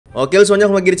Oke semuanya,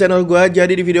 kembali lagi di channel gue.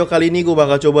 Jadi di video kali ini gue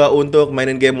bakal coba untuk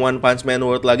mainin game One Punch Man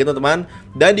World lagi teman-teman.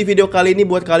 Dan di video kali ini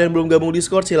buat kalian belum gabung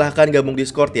Discord, silahkan gabung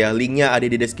Discord ya. Linknya ada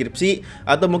di deskripsi,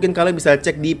 atau mungkin kalian bisa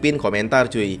cek di pin komentar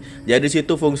cuy. Jadi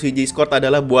disitu fungsi Discord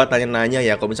adalah buat tanya-nanya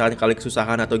ya. Kalau misalnya kalian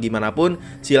kesusahan atau gimana pun,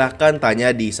 silahkan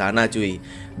tanya di sana cuy.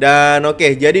 Dan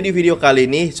oke, jadi di video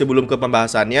kali ini sebelum ke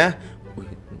pembahasannya,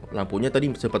 lampunya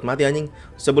tadi sempat mati anjing.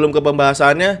 Sebelum ke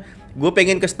pembahasannya, gue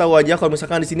pengen kasih tahu aja kalau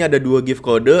misalkan di sini ada 2 gift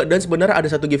code dan sebenarnya ada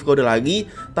 1 gift code lagi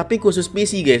tapi khusus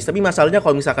PC guys. Tapi masalahnya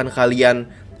kalau misalkan kalian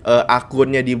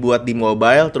akunnya dibuat di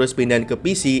mobile terus pindahin ke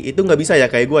PC itu nggak bisa ya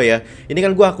kayak gue ya. Ini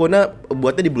kan gue akunnya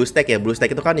buatnya di BlueStack ya.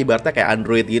 BlueStack itu kan ibaratnya kayak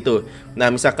Android gitu.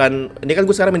 Nah misalkan ini kan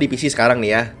gue sekarang main di PC sekarang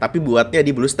nih ya, tapi buatnya di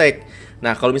BlueStack.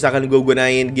 Nah kalau misalkan gue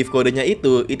gunain gift codenya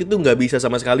itu tuh nggak bisa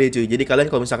sama sekali cuy. Jadi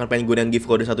kalian kalau misalkan pengen gunain gift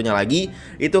code satunya lagi,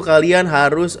 itu kalian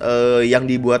harus yang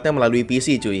dibuatnya melalui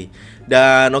PC cuy.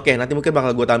 Dan oke, nanti mungkin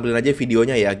bakal gue tampilin aja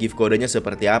videonya ya, gift codenya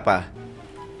seperti apa.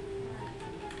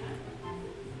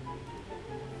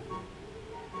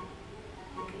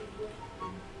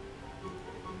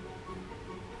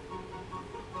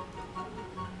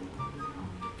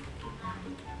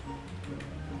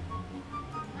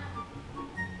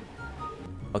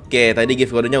 Oke, tadi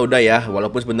gift code-nya udah ya.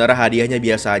 Walaupun sebenarnya hadiahnya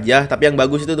biasa aja, tapi yang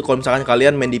bagus itu tuh kalau misalkan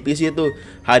kalian main di PC itu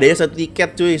hadiahnya 1 tiket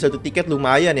cuy, 1 tiket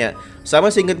lumayan ya.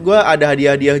 Sama seinget gue ada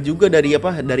hadiah-hadiah juga dari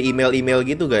apa? Dari email-email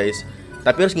gitu guys.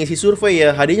 Tapi harus ngisi survei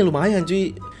ya, hadiahnya lumayan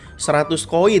cuy. 100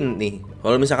 koin nih.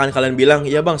 Kalau misalkan kalian bilang,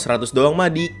 "Ya Bang, 100 doang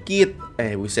mah dikit."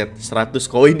 Buset, 100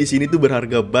 koin di sini tuh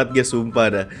berharga banget guys, sumpah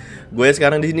dah. Gue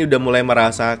sekarang di sini udah mulai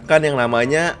merasakan yang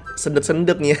namanya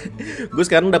sendet-sendet nih ya. Gue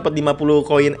sekarang dapat 50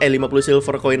 koin, 50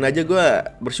 silver koin aja gue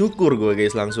bersyukur gue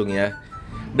guys langsung ya.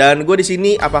 Dan gue di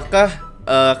sini apakah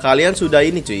kalian sudah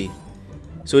ini cuy?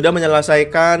 Sudah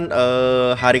menyelesaikan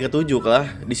hari ke-7 lah.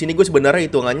 Di sini gue sebenarnya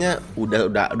hitungannya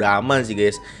udah aman sih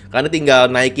guys. Karena tinggal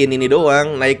naikin ini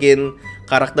doang, naikin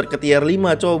karakter ke tier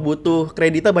 5 cow. Butuh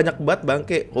kreditnya banyak banget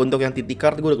bangke. Untuk yang titik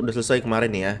card gue udah selesai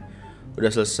kemarin ya. Udah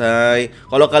selesai.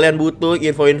 Kalau kalian butuh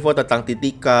info-info tentang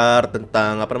titik card,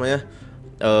 tentang apa namanya?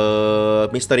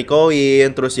 Mystery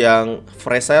coin, terus yang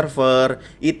fresh server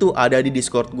itu ada di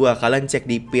Discord gua. Kalian cek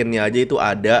di pinnya aja itu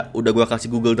ada. Udah gua kasih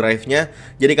Google Drive-nya.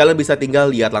 Jadi kalian bisa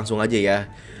tinggal lihat langsung aja ya.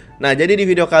 Nah, jadi di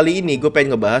video kali ini gue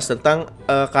pengen ngebahas tentang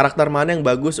karakter mana yang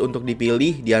bagus untuk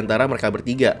dipilih di antara mereka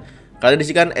bertiga. Kalian di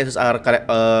sini kan SSR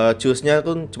choose-nya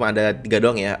tuh cuma ada 3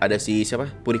 doang ya. Ada si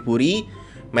siapa? Puri-Puri,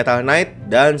 Metal Knight,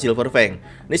 dan Silver Fang.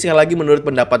 Ini sekali lagi menurut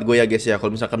pendapat gue ya guys ya. Kalau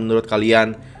misalkan menurut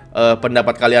kalian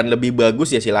pendapat kalian lebih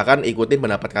bagus ya silakan ikutin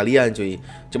pendapat kalian cuy.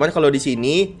 Cuman kalau di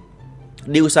sini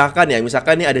diusahakan ya,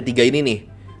 misalkan nih ada 3 ini nih.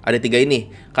 Ada 3 ini.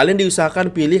 Kalian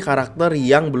diusahakan pilih karakter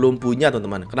yang belum punya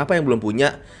teman-teman. Kenapa yang belum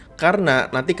punya?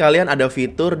 Karena nanti kalian ada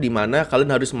fitur di mana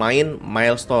kalian harus main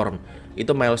Milestorm.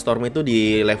 Itu Milestorm itu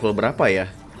di level berapa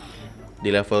ya?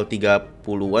 Di level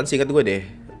 30-an seingat gue deh.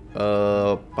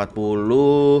 40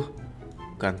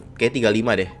 kan kayak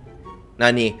 35 deh.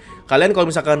 Nah nih, kalian kalau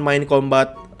misalkan main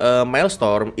combat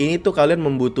Milestorm, ini tuh kalian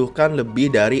membutuhkan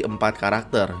lebih dari 4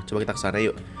 karakter. Coba kita kesana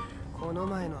yuk.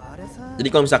 Jadi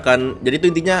kalau misalkan, jadi itu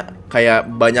intinya kayak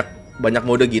banyak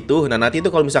mode gitu. Nah nanti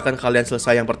itu kalau misalkan kalian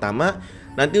selesai yang pertama,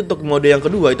 nanti untuk mode yang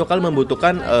kedua itu kalian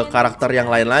membutuhkan karakter yang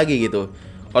lain lagi gitu.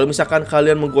 Kalau misalkan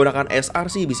kalian menggunakan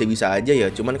SR sih bisa-bisa aja ya.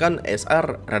 Cuman kan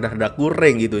SR rada-rada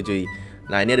kurang gitu cuy.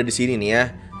 Nah ini ada di sini nih ya.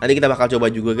 Nanti kita bakal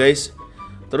coba juga guys.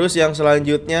 Terus yang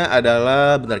selanjutnya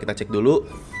adalah, bentar kita cek dulu.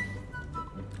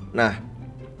 Nah,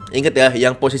 inget ya,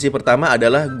 yang posisi pertama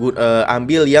adalah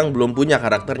ambil yang belum punya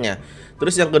karakternya.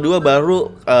 Terus yang kedua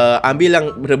baru ambil yang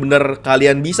benar-benar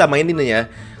kalian bisa mainin ya.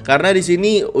 Karena di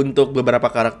sini untuk beberapa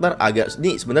karakter agak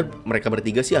nih sebenarnya mereka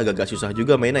bertiga sih agak susah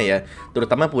juga mainnya ya.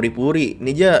 Terutama Puri-Puri.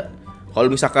 Nih aja kalau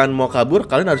misalkan mau kabur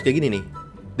kalian harus kayak gini nih.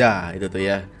 Dah, itu tuh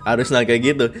ya. Harus kayak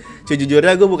gitu.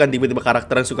 Sejujurnya gue bukan tipe-tipe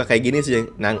karakter yang suka kayak gini sih.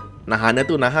 Nahannya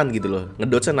tuh nahan gitu loh.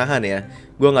 Ngedodge nahan ya.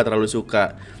 Gue nggak terlalu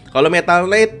suka. Kalau Metal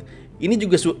Knight ini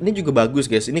juga bagus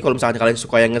guys. Ini kalau misalnya kalian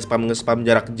suka yang nge-spam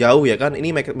jarak jauh ya kan.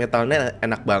 Ini Metal Knight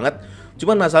enak banget.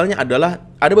 Cuman masalahnya adalah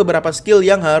ada beberapa skill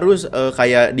yang harus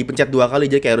kayak dipencet 2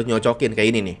 kali, jadi kayak harus nyocokin kayak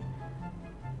ini nih.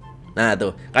 Nah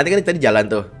tuh, kan tadi jalan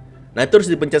tuh. Nah itu harus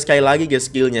dipencet sekali lagi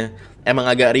guys skillnya. Emang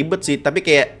agak ribet sih, tapi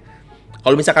kayak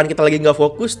kalau misalkan kita lagi nggak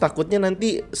fokus, takutnya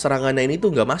nanti serangannya ini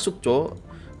tuh nggak masuk, cowok.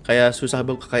 Kayak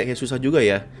susah juga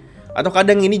ya. Atau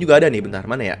kadang ini juga ada nih, bentar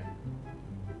mana ya?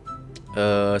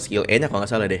 Skill E-nya kalau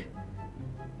nggak salah deh.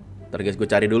 Ntar guys, gue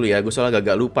cari dulu ya. Gue soalnya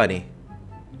agak lupa nih.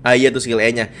 Ah iya tuh skill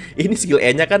E-nya. Ini skill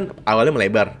E-nya kan awalnya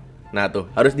melebar. Nah tuh,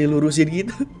 harus dilurusin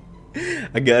gitu.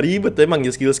 Agak ribet emang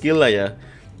ya skill-skill lah ya.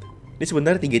 Ini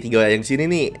sebenarnya tiga yang sini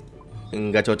nih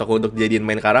nggak cocok untuk jadiin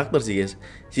main karakter sih guys.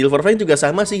 Silver Fang juga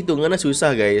sama sih, hitungannya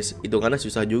susah guys. Hitungannya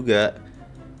susah juga.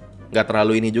 Nggak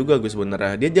terlalu ini juga gue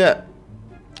sebenarnya. Dia aja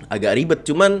agak ribet.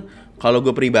 Cuman kalau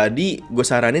gue pribadi, gue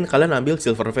saranin kalian ambil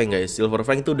Silver Fang guys. Silver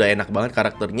Fang itu udah enak banget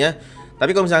karakternya.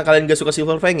 Tapi kalau misalnya kalian gak suka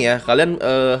Silver Fang ya, kalian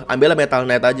ambillah Metal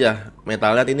Knight aja.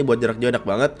 Metal Knight ini buat jarak jauh enak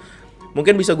banget.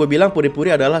 Mungkin bisa gue bilang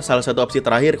puri-puri adalah salah satu opsi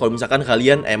terakhir kalau misalkan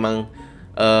kalian emang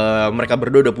mereka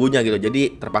berdua udah punya gitu,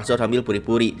 jadi terpaksa harus ambil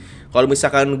puri-puri. Kalau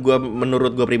misalkan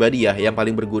menurut gue pribadi ya, yang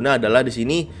paling berguna adalah di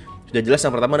sini sudah jelas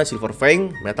yang pertama ada Silver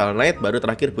Fang, Metal Knight, baru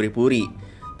terakhir puri-puri.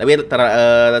 Tapi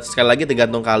sekali lagi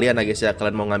tergantung kalian ya guys ya,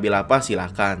 kalian mau ngambil apa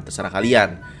silahkan, terserah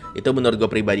kalian. Itu menurut gue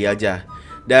pribadi aja.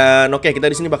 Dan oke, kita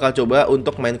di sini bakal coba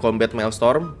untuk main combat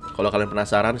Maelstrom. Kalau kalian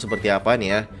penasaran seperti apa nih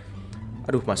ya.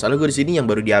 Aduh, masalah gue di sini yang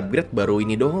baru di-upgrade baru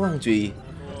ini doang cuy.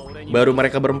 Baru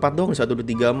mereka berempat dong, 1, 2,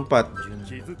 3,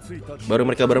 4. Baru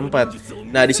mereka berempat.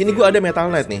 Nah, di sini gue ada Metal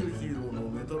Knight nih.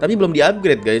 Tapi belum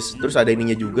di-upgrade, guys. Terus ada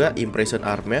ininya juga, Impression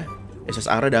Arm-nya.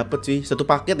 SSR-nya dapet sih. Satu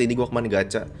paket ini gue kemarin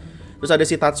gacha. Terus ada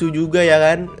si Tatsu juga ya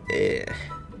kan.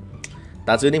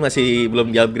 Tatsu ini masih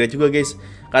belum di-upgrade juga, guys.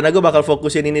 Karena gue bakal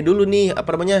fokusin ini dulu nih, apa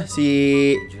namanya?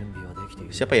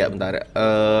 Siapa ya? Bentar.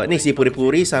 Nih si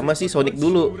Puri-Puri sama si Sonic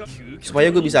dulu. Supaya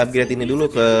gue bisa upgrade ini dulu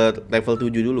ke level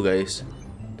 7 dulu, guys.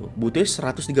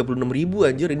 Butuhnya 136.000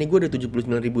 anjir, ini gue udah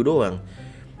 79.000 doang.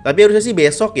 Tapi harusnya sih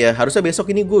besok ya, harusnya besok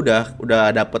ini gue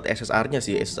udah dapet SSR-nya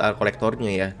sih, SSR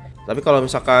kolektornya ya. Tapi kalau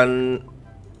misalkan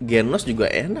Genos juga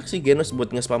enak sih, Genos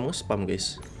buat nge-spam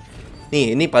guys.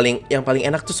 Nih, ini yang paling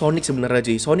enak tuh Sonic sebenarnya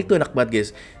cuy. Sonic tuh enak banget guys.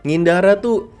 Ngindara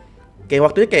tuh kayak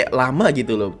waktunya kayak lama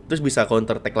gitu loh. Terus bisa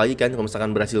counter attack lagi kan kalau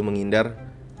misalkan berhasil menghindar.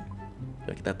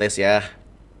 Coba kita tes ya.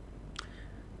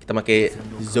 Kita pakai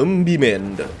Zombie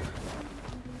Man.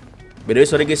 By the way,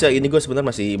 sorry guys ya, ini gue sebenarnya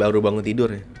masih baru bangun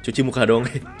tidur ya. Cuci muka dong.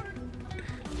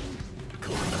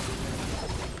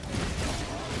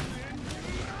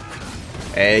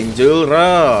 Angel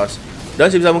Rush. Dan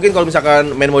sebisa mungkin kalau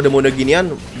misalkan main mode-mode ginian,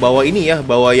 bawa ini ya,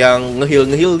 bawa yang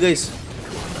nge-heal guys.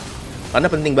 Karena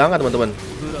penting banget teman-teman.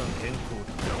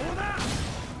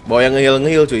 Bawa yang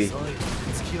nge-heal cuy.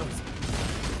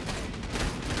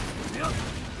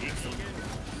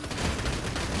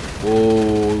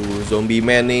 Oh, Zombie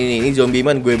Man ini Zombie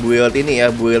Man gue build ini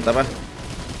ya, build apa?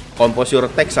 Composure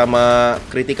attack sama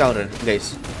critical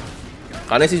guys.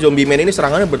 Karena si Zombie Man ini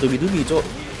serangannya bertubi-tubi, cok.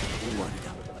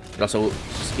 Langsung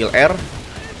skill R.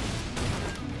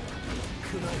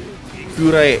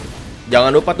 Kurai.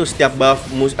 Jangan lupa tuh setiap buff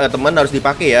teman harus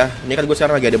dipakai ya. Ini kan gue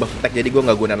sekarang lagi ada buff attack jadi gue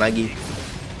nggak guna lagi.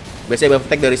 Biasanya buff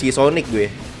attack dari si Sonic gue.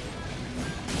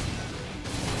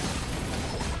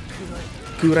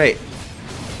 Kurai.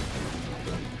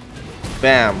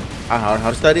 Bam.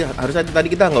 Harus tadi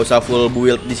kita nggak usah full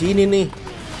build di sini nih.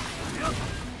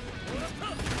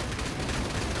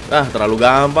 Terlalu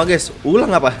gampang guys.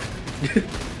 Ulang apa?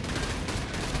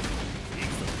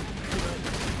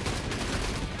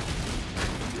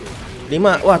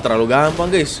 Lima. Wah, terlalu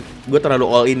gampang guys. Gue terlalu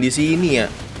all in di sini ya.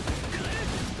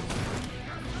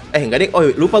 Enggak deh. Oh,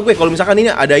 lupa gue kalau misalkan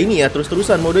ini ada ini ya,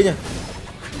 terus-terusan modenya.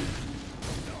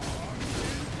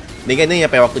 Ini kayaknya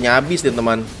sampai waktunya habis deh,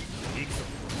 teman.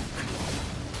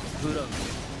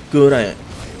 Kurai.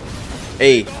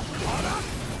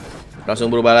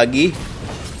 Langsung berubah lagi.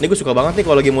 Ini gue suka banget nih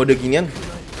kalau lagi mode ginian.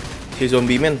 Si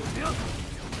Zombie Man.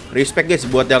 Respect guys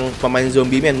buat yang pemain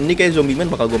Zombie Man. Ini kayak Zombie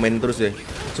Man bakal gue main terus deh.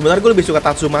 Sebenarnya gue lebih suka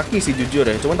Tatsumaki sih jujur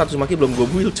ya. Cuman Tatsumaki belum gue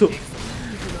build cuy.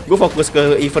 Gue fokus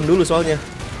ke event dulu soalnya.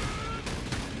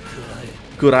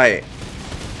 Kurai.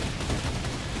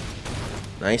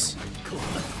 Nice.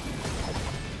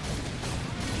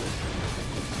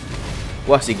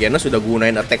 Wah, si Genos sudah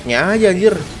gunain attack-nya aja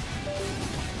anjir.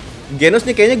 Genos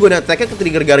nih kayaknya gunain attack-nya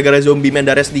ke-trigger gara-gara Zombie Man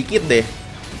darah sedikit deh.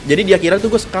 Jadi dia kira tuh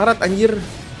gue sekarat anjir.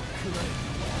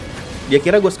 Dia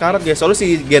kira gue sekarat guys. Soalnya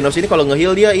si Genos ini kalau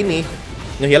nge-heal dia ini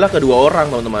nge-heal ke 2 orang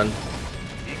teman-teman.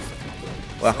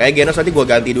 Wah, kayak Genos nanti gue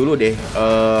ganti dulu deh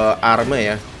armnya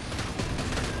ya.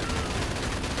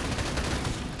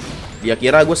 Dia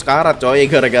kira gue sekarat coy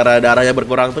gara-gara darahnya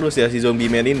berkurang terus ya si Zombie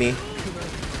Man ini.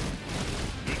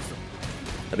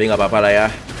 Tapi nggak apa-apa lah ya.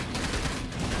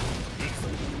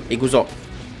 Ikuzo.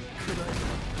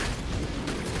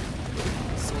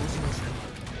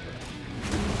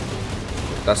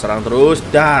 Kita serang terus,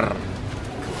 dar.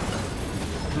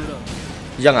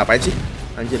 Ya ngapain sih?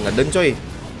 Anjir ngeden coy.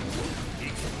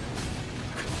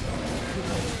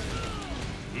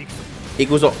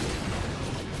 Ikuzo.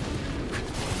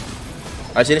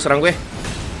 Ayo sini serang gue.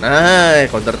 Nah,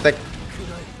 counter attack.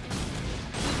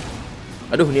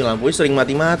 Aduh, ini lampunya sering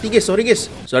mati-mati guys, sorry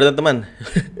guys. Sorry teman-teman.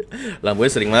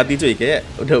 Lampunya sering mati cuy, kayak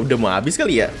udah mau habis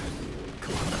kali ya.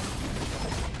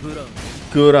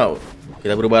 Kurau.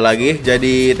 Kita berubah lagi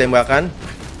jadi tembakan.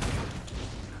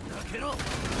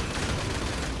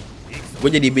 Gue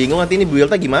jadi bingung nanti ini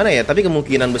build-nya gimana ya. Tapi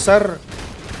kemungkinan besar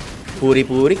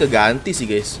puri-puri keganti sih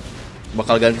guys.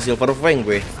 Bakal ganti Silver Fang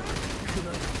gue.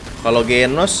 Kalau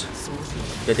Genos,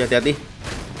 hati-hati.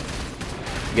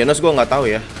 Genos gue nggak tahu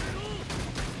ya.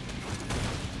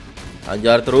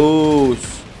 Ajar terus.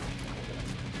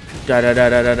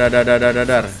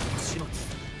 Dadar.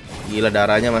 Gila,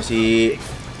 darahnya masih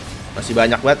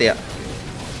banyak banget ya.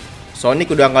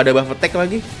 Sonic udah nggak ada buff attack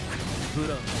lagi.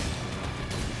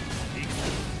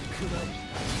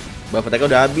 Buff attack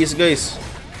udah habis guys.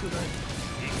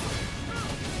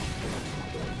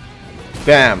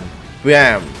 Bam.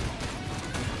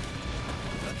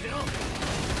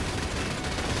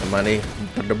 Emang nih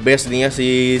the best nih ya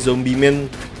si Zombie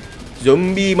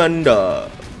Manda.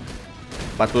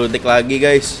 40 detik lagi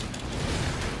guys.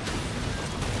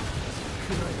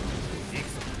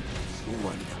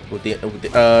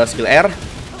 Skill R.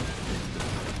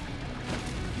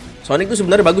 Sonic tuh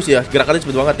sebenarnya bagus ya, gerakannya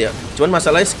cepet banget ya. Cuman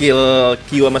masalahnya skill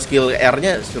Q sama skill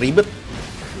R-nya ribet.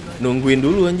 Nungguin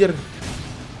dulu anjir.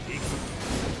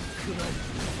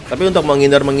 Tapi untuk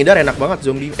menghindar enak banget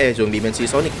zombie man si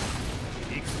Sonic.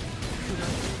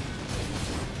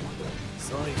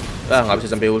 Nggak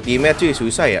bisa sampai ultimate cuy,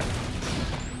 susah ya.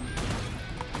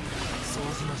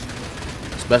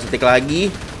 11 detik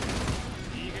lagi.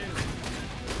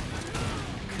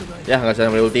 Ya nggak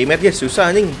bisa sampai ultimate guys, susah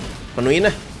anjing. Penuhin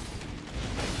lah.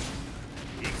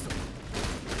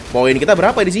 Poin kita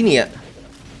berapa di sini ya?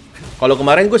 Kalau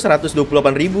kemarin gue 128.000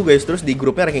 guys, terus di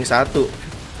grupnya ranking 1.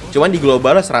 Cuman di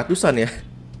globalnya 100-an ya.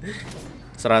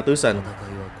 100-an.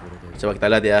 Coba kita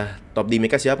lihat ya, top di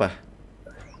Meka siapa?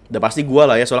 Udah pasti gue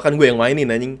lah ya, soalnya kan gue yang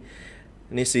mainin anjing.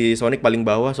 Ini si Sonic paling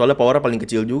bawah, soalnya powernya paling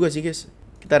kecil juga sih guys.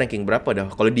 Kita ranking berapa dah?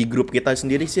 Kalau di grup kita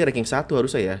sendiri sih ranking 1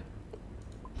 harusnya ya.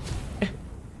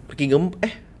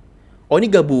 Oh ini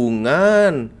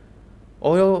gabungan.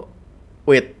 Oh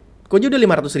wait, kok aja udah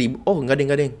 500.000? Oh enggak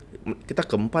deh. Kita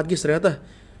keempat guys ternyata.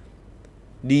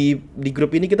 Di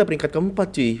grup ini kita peringkat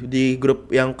keempat cuy. Di grup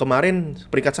yang kemarin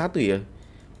peringkat 1 ya.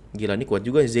 Gila nih kuat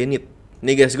juga Zenith.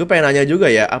 Nih guys, gue pengen nanya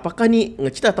juga ya, apakah nih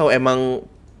nge-cheat atau emang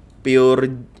pure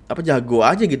jago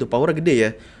aja gitu, power gede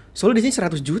ya. Soalnya di sini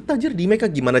 100 juta anjir, di Meka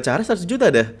gimana cara 100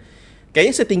 juta dah.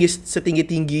 Kayaknya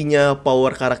setinggi-tingginya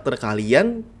power karakter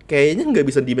kalian, kayaknya nggak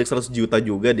bisa di make 100 juta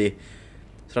juga deh.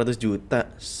 100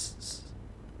 juta.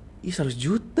 Ih 100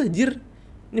 juta anjir.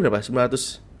 Ini berapa?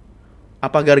 900.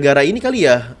 Apa gara-gara ini kali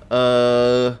ya?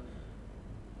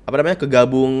 Apa namanya,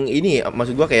 kegabung ini,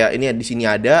 maksud gua kayak ini di sini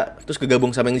ada terus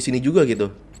kegabung sama yang di sini juga gitu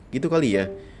kali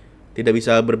ya. Tidak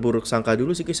bisa berburuk sangka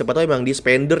dulu sih, siapa tahu emang di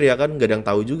spender ya kan, gak ada yang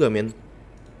tahu juga men.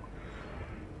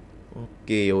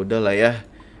 Oke, yaudah lah ya.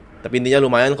 Tapi intinya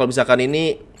lumayan kalau misalkan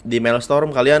ini di Maelstrom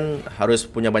kalian harus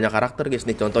punya banyak karakter guys.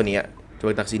 Nih contoh nih ya,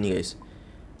 coba kita kesini guys.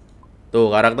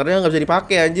 Tuh karakternya nggak bisa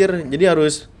dipakai anjir, jadi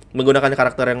harus menggunakan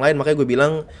karakter yang lain. Makanya gue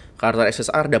bilang karakter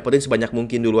SSR dapetin sebanyak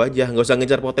mungkin dulu aja, nggak usah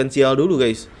ngejar potensial dulu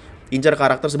guys. Incar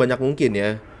karakter sebanyak mungkin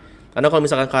ya. Karena kalau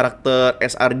misalkan karakter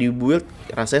SR di build,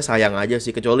 rasanya sayang aja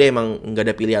sih, kecuali emang nggak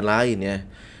ada pilihan lain ya.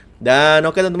 Dan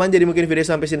oke teman-teman, jadi mungkin video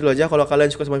sampai sini dulu aja. Kalau kalian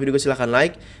suka sama video gue silahkan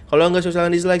like. Kalau nggak suka silahkan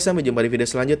dislike. Sampai jumpa di video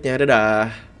selanjutnya.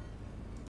 Dadah.